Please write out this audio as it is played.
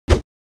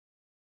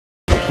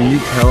Can you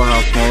tell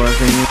how small that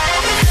thing is?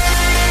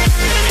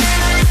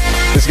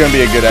 This is gonna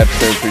be a good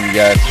episode for you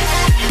guys.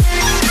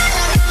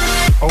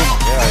 Oh my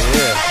god,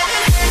 yeah.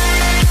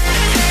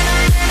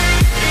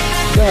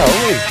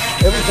 Golly,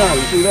 every time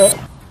you see that?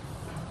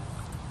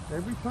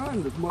 Every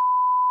time this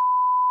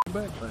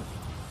backpack.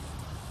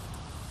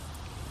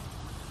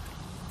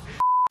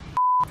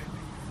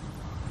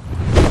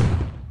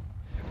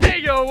 Hey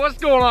yo, what's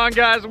going on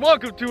guys?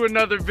 Welcome to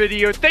another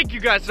video. Thank you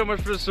guys so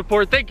much for the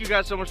support. Thank you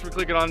guys so much for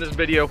clicking on this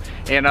video.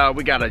 And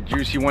we got a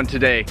juicy one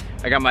today.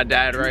 I got my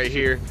dad right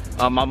here.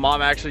 My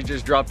mom actually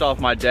just dropped off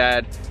my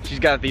dad. She's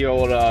got the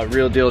old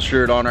Real Deal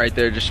shirt on right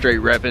there, just straight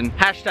repping.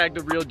 Hashtag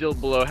the real deal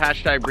below,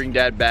 hashtag bring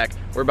dad back.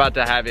 We're about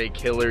to have a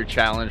killer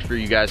challenge for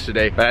you guys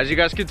today. But as you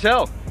guys can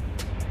tell,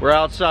 we're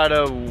outside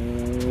of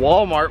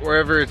Walmart,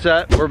 wherever it's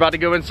at. We're about to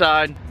go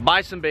inside,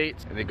 buy some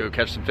baits, and then go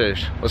catch some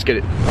fish. Let's get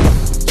it.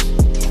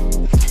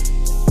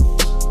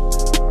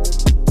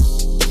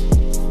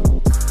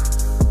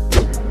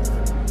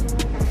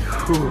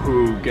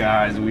 Ooh,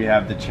 guys, we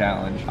have the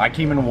challenge. I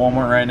came into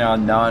Walmart right now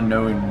not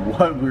knowing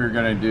what we were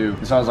gonna do.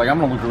 So I was like,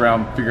 I'm gonna look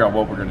around, figure out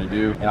what we're gonna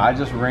do. And I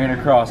just ran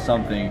across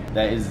something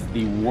that is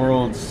the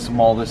world's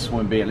smallest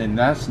swim bait. And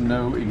that's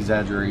no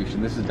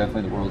exaggeration. This is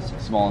definitely the world's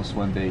smallest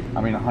swim bait.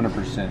 I mean,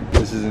 100%.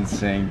 This is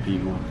insane,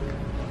 people.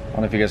 I don't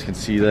know if you guys can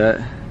see that.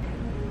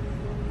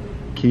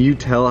 Can you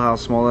tell how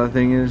small that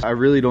thing is? I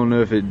really don't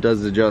know if it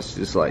does the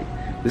justice. Like,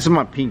 this is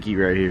my pinky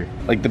right here.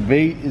 Like, the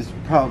bait is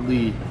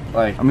probably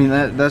like, I mean,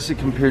 that's it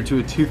compared to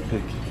a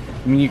toothpick.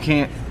 I mean, you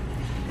can't,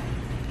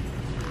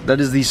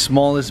 that is the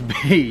smallest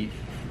bait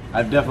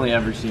I've definitely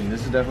ever seen.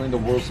 This is definitely the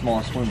world's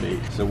smallest swim bait.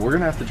 So we're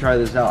gonna have to try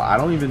this out. I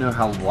don't even know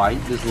how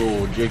light this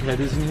little jig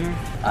head is in here.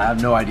 I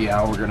have no idea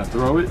how we're gonna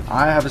throw it.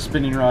 I have a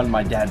spinning rod,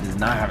 my dad does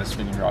not have a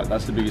spinning rod.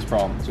 That's the biggest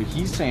problem. So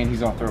he's saying he's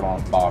gonna throw it on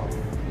a bobber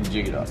and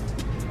jig it up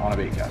on a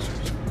bait caster.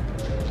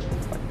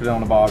 Like, put it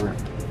on a bobber.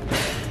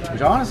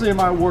 Which honestly it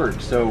might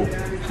work, so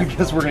I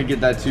guess we're gonna get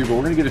that too, but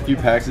we're gonna get a few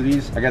packs of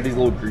these. I got these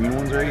little green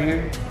ones right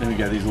here, then we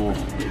got these little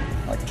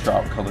like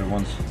trout colored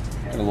ones,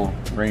 got a little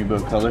rainbow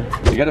color.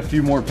 We got a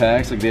few more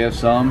packs, like they have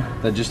some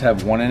that just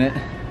have one in it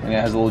and it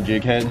has a little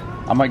jig head.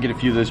 I might get a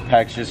few of those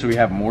packs just so we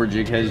have more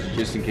jig heads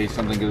just in case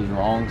something goes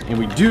wrong. And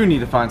we do need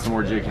to find some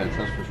more jig heads,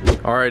 that's for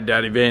sure. All right,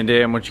 Daddy Van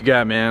Dam, what you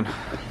got, man?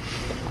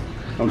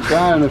 I'm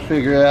trying to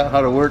figure out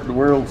how to work the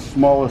world's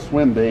smallest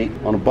swim bait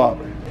on a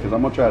bobber, because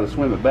I'm gonna try to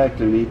swim it back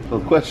to me. So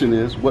the question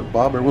is, what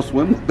bobber will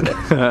swim the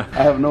best?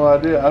 I have no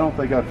idea. I don't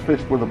think I've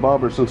fished with a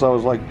bobber since I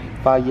was like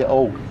 5 years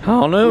old. I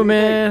don't know,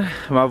 man.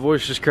 My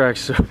voice just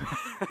cracks so bad.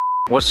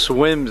 What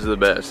swims the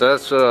best?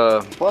 That's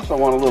Plus I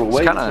want a little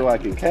weight so I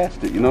can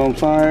cast it, you know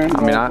what I'm saying?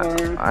 I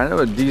mean, I know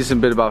a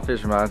decent bit about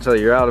fishing, but I tell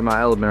you, you're out of my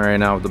element right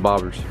now with the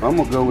bobbers. I'm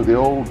gonna go with the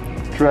old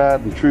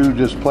tried and true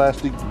just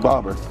plastic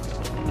bobber.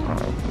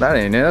 That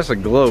ain't it, that's a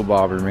glow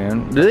bobber,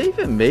 man. Do they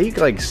even make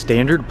like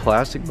standard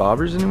plastic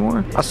bobbers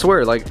anymore? I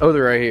swear, like, oh,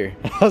 they're right here.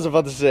 I was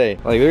about to say,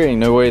 like, there ain't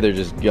no way they're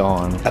just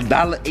gone.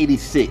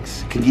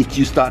 $1.86 can get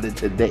you started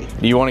today.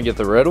 Do you want to get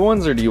the red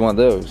ones or do you want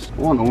those?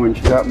 One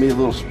orange got me a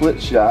little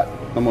split shot.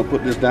 I'm gonna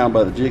put this down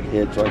by the jig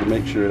head so I can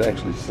make sure it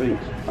actually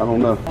sinks. I don't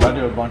know. I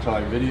do a bunch of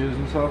like videos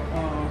and stuff.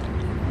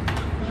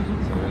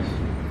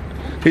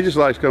 He just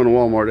likes coming to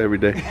Walmart every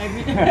day.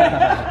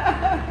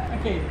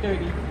 Okay,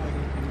 30.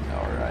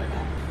 Alright.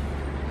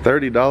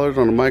 $30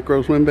 on a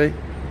micro swim bait?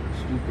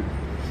 Stupid.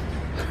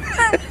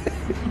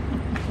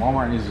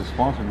 Walmart needs to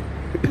sponsor me.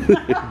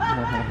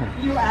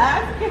 You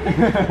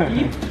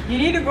ask? you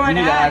need to go and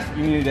ask.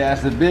 You need to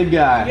ask the big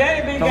guy.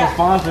 Yeah, the big Come guy.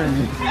 sponsor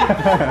me.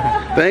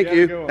 Thank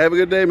you. Have a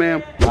good day,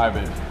 ma'am. Alright,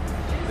 baby.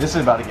 This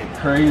is about to get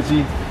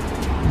crazy.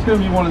 It's gonna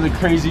be one of the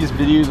craziest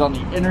videos on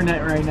the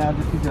internet right now,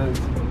 just because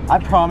I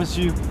promise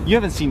you, you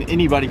haven't seen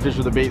anybody fish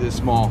with a bait this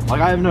small.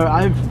 Like,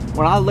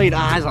 when I laid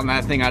eyes on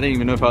that thing, I didn't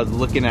even know if I was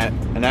looking at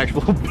an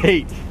actual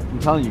bait. I'm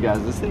telling you guys,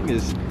 this thing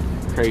is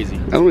crazy.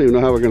 I don't even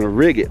know how we're gonna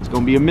rig it. It's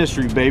gonna be a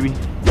mystery, baby.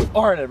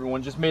 All right,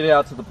 everyone, just made it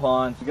out to the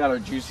pond. We got our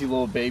juicy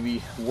little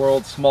baby,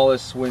 world's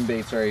smallest swim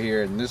baits right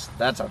here. And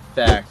that's a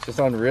fact. It's just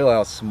unreal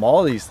how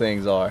small these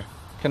things are.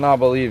 Cannot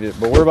believe it,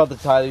 but we're about to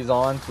tie these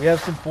on. We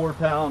have some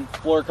 4-pound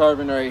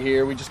fluorocarbon right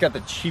here. We just got the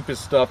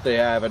cheapest stuff they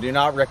have. I do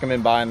not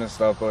recommend buying this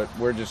stuff, but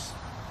we're just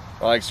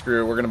like,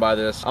 screw it, we're gonna buy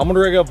this. I'm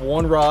gonna rig up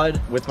one rod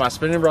with my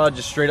spinning rod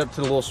just straight up to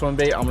the little swim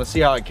bait. I'm gonna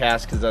see how it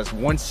casts, because that's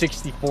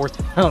 1/64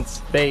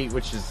 ounce bait,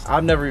 which is,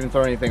 I've never even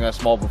thrown anything that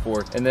small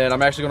before. And then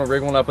I'm actually gonna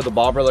rig one up with a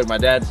bobber like my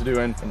dad's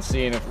doing and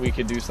seeing if we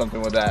could do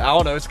something with that. I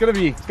don't know, it's gonna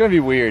be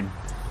weird.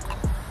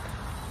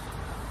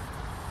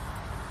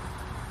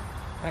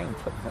 I ain't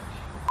putting that.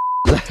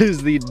 That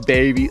is the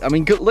baby. I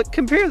mean, look,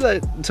 compare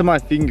that to my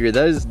finger.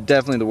 That is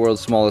definitely the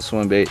world's smallest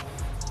swim bait,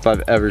 if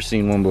I've ever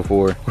seen one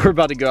before. We're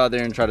about to go out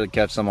there and try to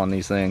catch some on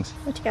these things.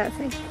 What you gotta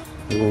say?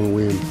 We're gonna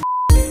win.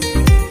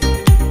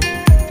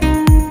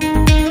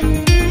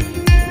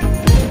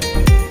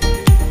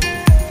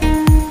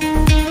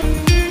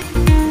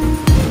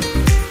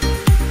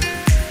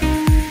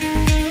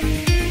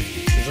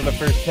 This is the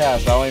first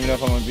cast. I don't even know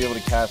if I'm gonna be able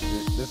to cast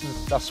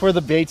it. I swear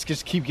the baits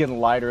just keep getting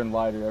lighter and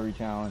lighter every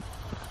challenge.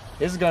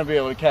 This is gonna be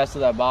able to cast to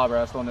that bobber.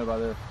 I just don't know about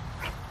this.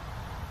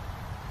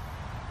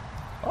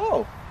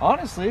 Oh,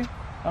 honestly,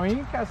 I mean,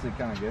 you can cast it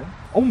kind of good.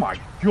 Oh my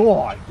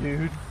God,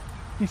 dude.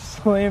 He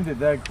slammed it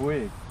that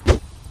quick.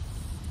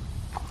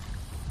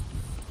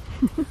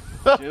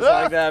 Just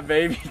like that,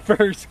 baby.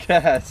 First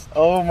cast.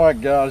 Oh my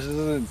gosh, this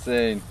is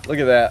insane. Look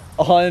at that.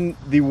 On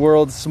the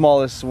world's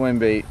smallest swim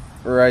bait,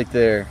 right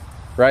there.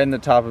 Right in the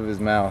top of his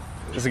mouth.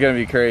 This is gonna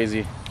be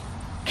crazy.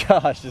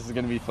 Gosh, this is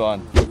gonna be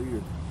fun.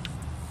 Weird.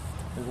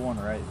 There's one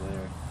right there.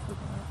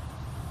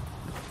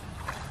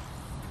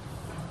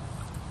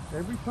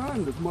 Every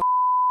time this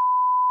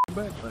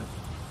back.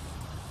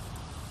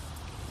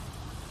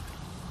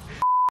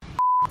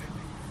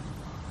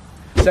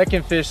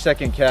 Second fish,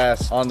 second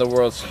cast on the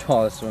world's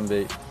smallest swim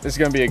bait. This is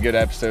gonna be a good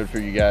episode for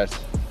you guys.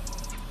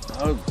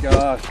 Oh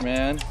gosh,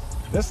 man.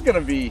 This is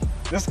gonna be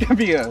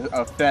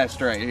a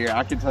fest right here.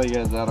 I can tell you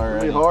guys that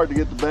already. It's really hard to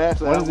get the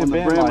bass out when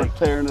the brim is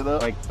tearing it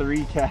up. Like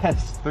three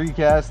casts,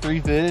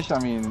 three fish. I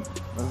mean,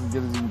 that's as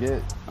good as you can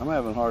get. I'm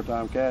having a hard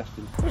time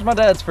casting. There's my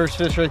dad's first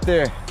fish right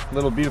there.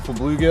 Little beautiful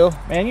bluegill.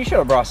 Man, you should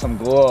have brought some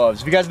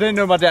gloves. If you guys didn't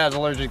know, my dad's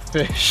allergic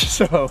to fish,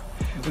 so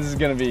this is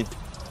gonna be,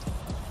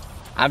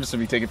 I'm just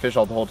gonna be taking fish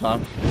all the whole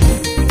time.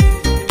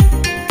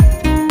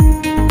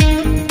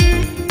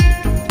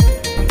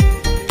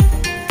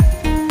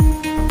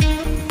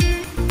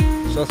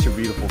 Such a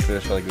beautiful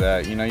fish like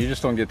that. You know, you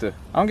just don't get to,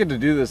 I don't get to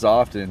do this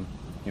often.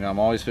 You know, I'm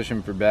always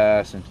fishing for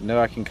bass, and to know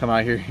I can come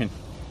out here and,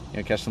 you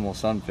know, catch some little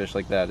sunfish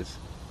like that is,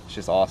 it's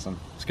just awesome.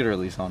 Let's get a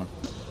release on them.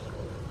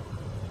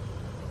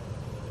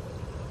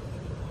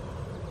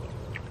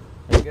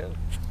 There you go.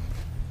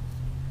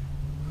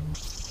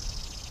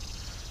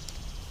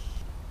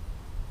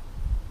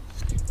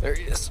 There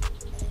he is.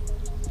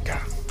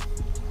 God.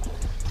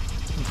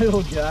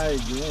 Little guy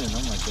again.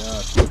 Oh my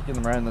gosh. Get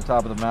him right in the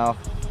top of the mouth.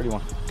 Pretty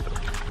one.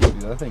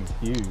 Dude, that thing's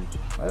huge.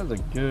 That is a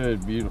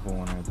good, beautiful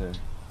one right there.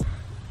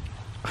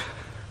 What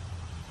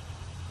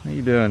are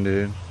you doing,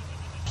 dude?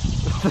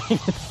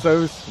 It's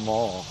so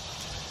small.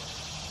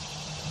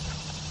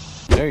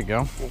 There you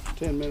go.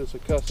 After 10 minutes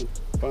of cussing,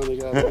 finally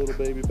got a little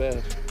baby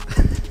bass.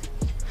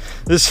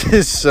 This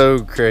is so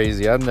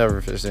crazy. I've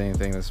never fished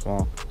anything this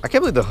small. I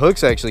can't believe the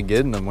hook's actually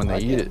getting them when they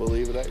eat it. I can't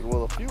believe it.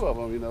 Well, a few of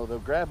them, you know, they'll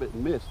grab it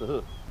and miss the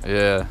hook.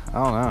 Yeah, I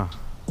don't know.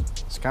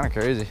 It's kind of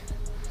crazy.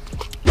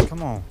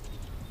 Come on.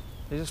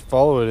 They just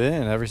follow it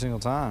in every single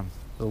time.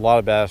 There's a lot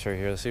of bass right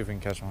here. Let's see if we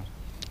can catch one.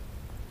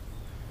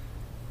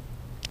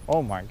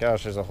 Oh my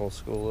gosh, there's a whole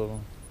school of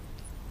them.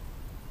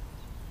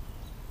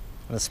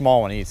 And the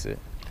small one eats it.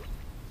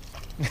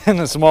 And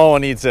the small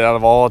one eats it out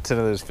of all 10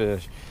 of those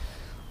fish.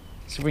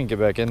 See if we can get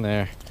back in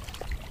there.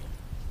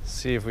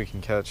 See if we can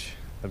catch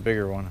the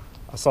bigger one.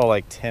 I saw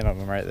like 10 of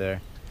them right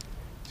there.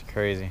 It's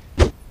crazy.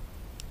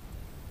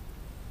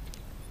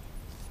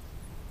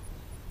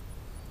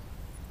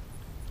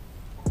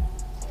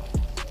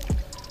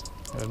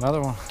 There's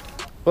another one.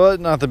 But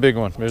not the big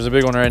one. There's a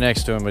big one right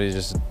next to him, but he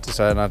just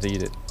decided not to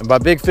eat it. And by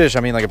big fish,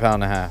 I mean like 1.5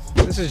 pounds.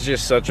 This is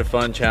just such a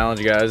fun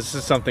challenge, guys. This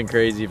is something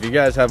crazy. If you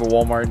guys have a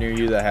Walmart near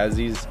you that has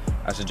these,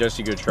 I suggest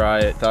you go try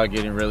it without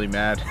getting really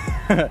mad.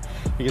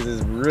 Because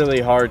it's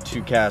really hard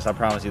to cast. I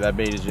promise you, that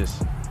bait is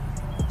just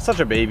such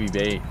a baby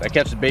bait. That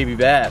catches baby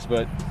bass,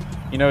 but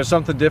you know, it's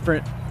something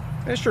different.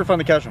 It's sure fun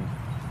to catch them.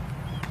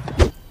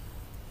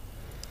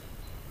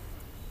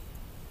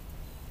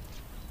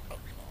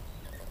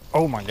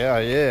 Oh my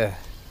God, yeah.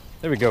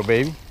 There we go,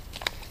 baby.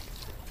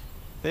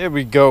 There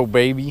we go,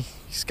 baby. You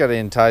just gotta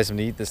entice him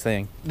to eat this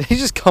thing. They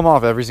just come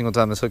off every single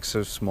time. This hook's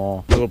so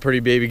small. Little pretty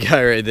baby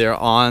guy right there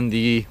on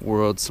the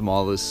world's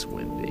smallest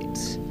swim bait.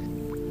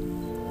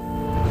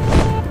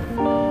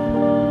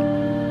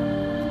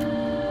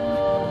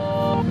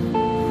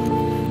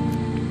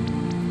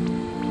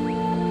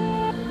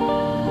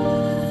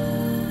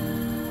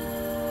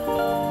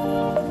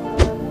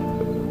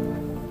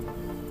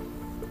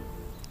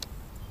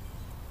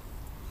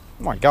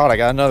 Oh my God, I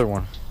got another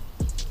one.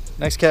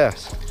 Next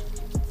cast.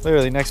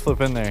 Literally, next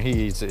flip in there,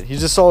 he eats it. He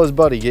just saw his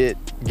buddy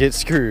get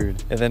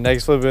screwed. And then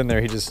next flip in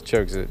there, he just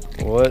chokes it.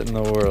 What in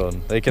the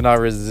world? They cannot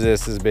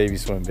resist this baby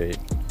swim bait.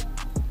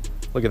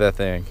 Look at that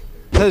thing.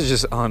 That is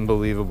just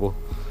unbelievable.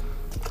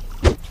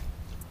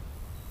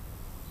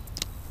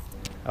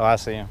 Oh, I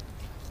see him.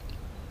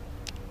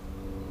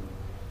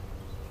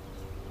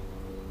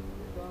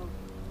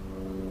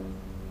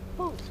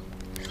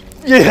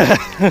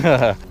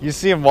 Yeah. You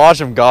see him, watch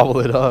him gobble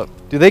it up.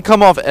 Dude, they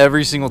come off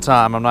every single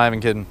time. I'm not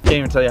even kidding. Can't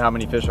even tell you how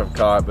many fish I've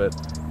caught, but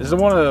this is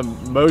one of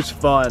the most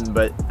fun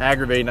but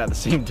aggravating at the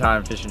same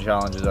time fishing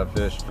challenges I've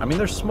fished. I mean,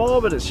 they're small,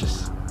 but it's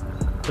just,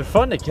 they're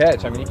fun to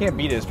catch. I mean, you can't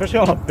beat it, especially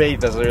on a bait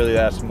that's literally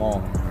that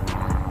small.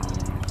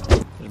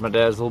 There's my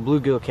dad's little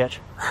bluegill catch.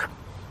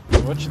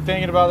 What you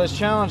thinking about this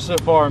challenge so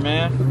far,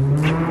 man?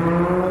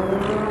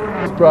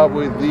 It's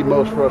probably the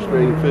most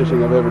frustrating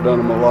fishing I've ever done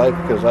in my life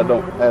because I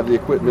don't have the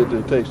equipment that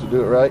it takes to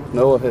do it right.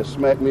 Noah has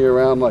smacked me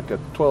around like a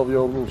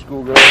 12-year-old little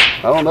schoolgirl.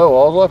 I don't know,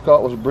 all I've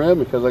caught was a brim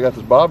because I got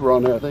this bobber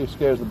on there. I think it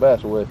scares the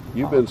bass away.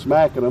 You've been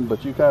smacking them,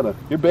 but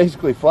you're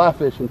basically fly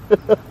fishing.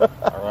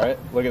 All right,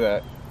 look at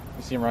that.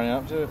 You see him running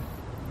up to it?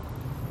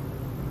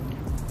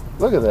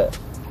 Look at that.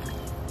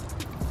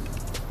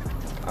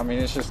 I mean,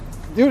 it's just,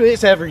 dude,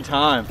 it's every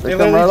time. They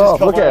come right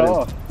off. Look at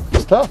it.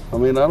 It's tough. I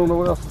mean, I don't know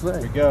what else to say.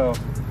 Here we go.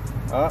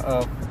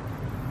 Uh-oh.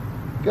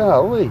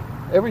 Golly.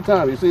 Every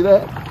time. You see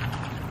that?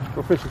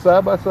 We're fishing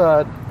side by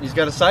side. He's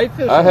got a sight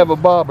fish. I have a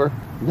bobber.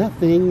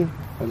 Nothing.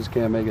 I just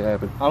can't make it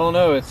happen. I don't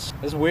know. It's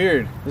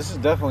weird. This is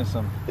definitely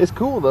some. It's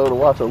cool though to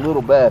watch a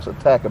little bass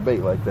attack a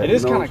bait like that. It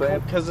is kind of cool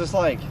because it's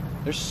like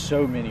there's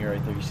so many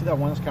right there. You see that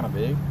one that's kind of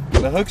big?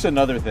 The hook's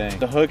another thing.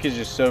 The hook is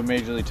just so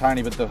majorly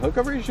tiny, but the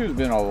hookup ratio has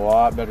been a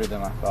lot better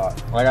than I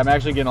thought. Like I'm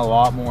actually getting a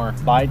lot more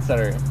bites that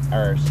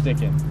are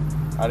sticking.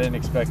 I didn't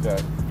expect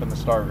that from the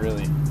start,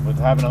 really, with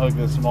having a hook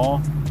this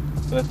small.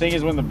 So the thing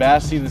is, when the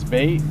bass see this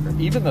bait, or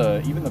even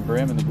the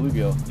brim and the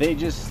bluegill,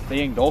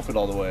 they engulf it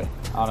all the way.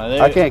 I don't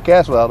know. I can't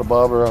cast without a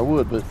bobber. I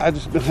would, but I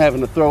just been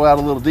having to throw out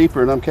a little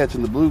deeper, and I'm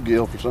catching the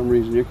bluegill for some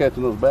reason. You're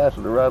catching those bass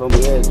that are right on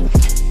the edge.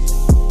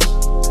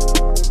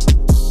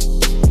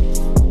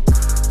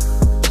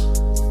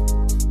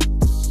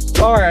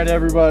 All right,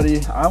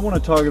 everybody. I want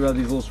to talk about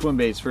these little swim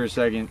baits for a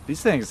second.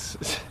 These things,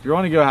 if you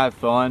want to go have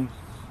fun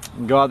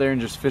and go out there and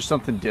just fish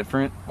something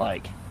different,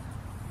 like,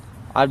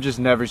 I've just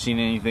never seen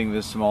anything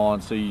this small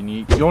and so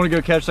unique. If you want to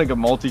go catch like a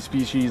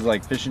multi-species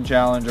like fishing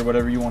challenge or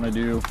whatever you want to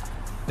do,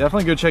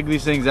 definitely go check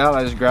these things out.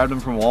 I just grabbed them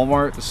from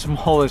Walmart. The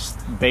smallest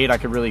bait I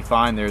could really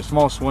find there,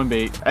 small swim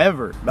bait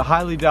ever. I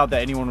highly doubt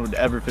that anyone would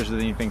ever fish with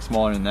anything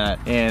smaller than that.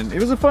 And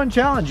it was a fun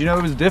challenge, you know,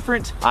 it was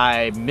different.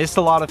 I missed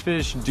a lot of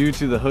fish due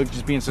to the hook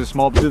just being so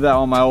small. Did that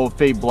on my old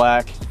Fade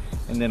Black.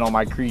 And then on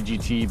my Cree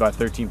GT by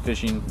 13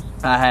 Fishing,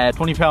 I had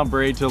 20-pound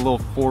braid to a little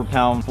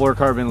 4-pound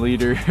fluorocarbon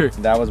leader.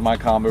 That was my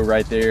combo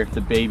right there.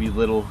 The baby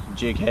little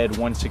jig head,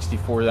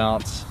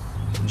 1/64-ounce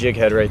jig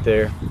head right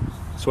there,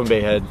 swim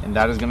bait head. And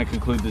that is gonna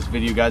conclude this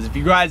video, guys. If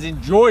you guys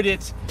enjoyed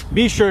it,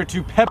 be sure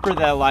to pepper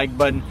that like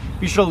button.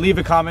 Be sure to leave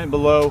a comment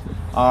below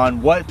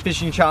on what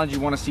fishing challenge you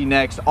wanna see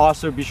next.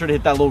 Also, be sure to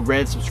hit that little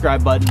red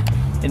subscribe button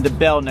and the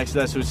bell next to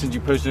that so it sends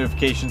you post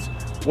notifications.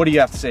 What do you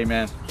have to say,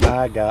 man?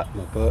 I got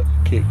my butt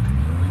kicked.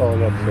 That's all I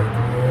got to say.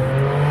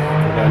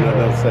 I got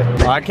nothing else to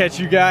say. I'll catch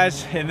you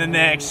guys in the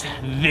next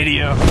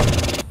video.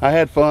 I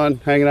had fun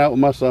hanging out with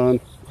my son.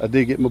 I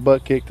did get my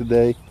butt kicked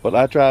today, but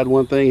I tried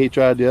one thing, he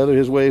tried the other.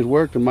 His ways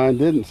worked and mine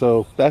didn't.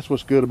 So that's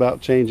what's good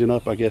about changing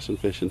up, I guess, in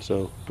fishing.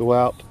 So go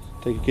out,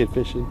 take a kid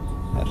fishing,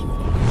 have some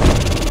fun.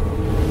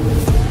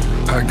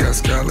 I got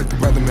sky like the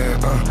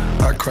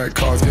weatherman, I crack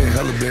cars, getting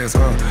hella bands,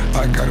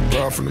 I got a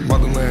bra from the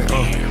motherland,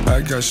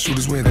 I got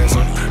shooters with hands,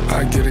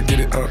 I get it,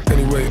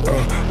 anyway,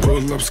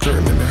 roll up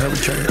skirting in the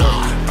hurricane,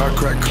 I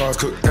crack cars,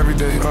 cook every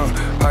day,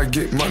 I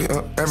get money,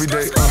 every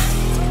day,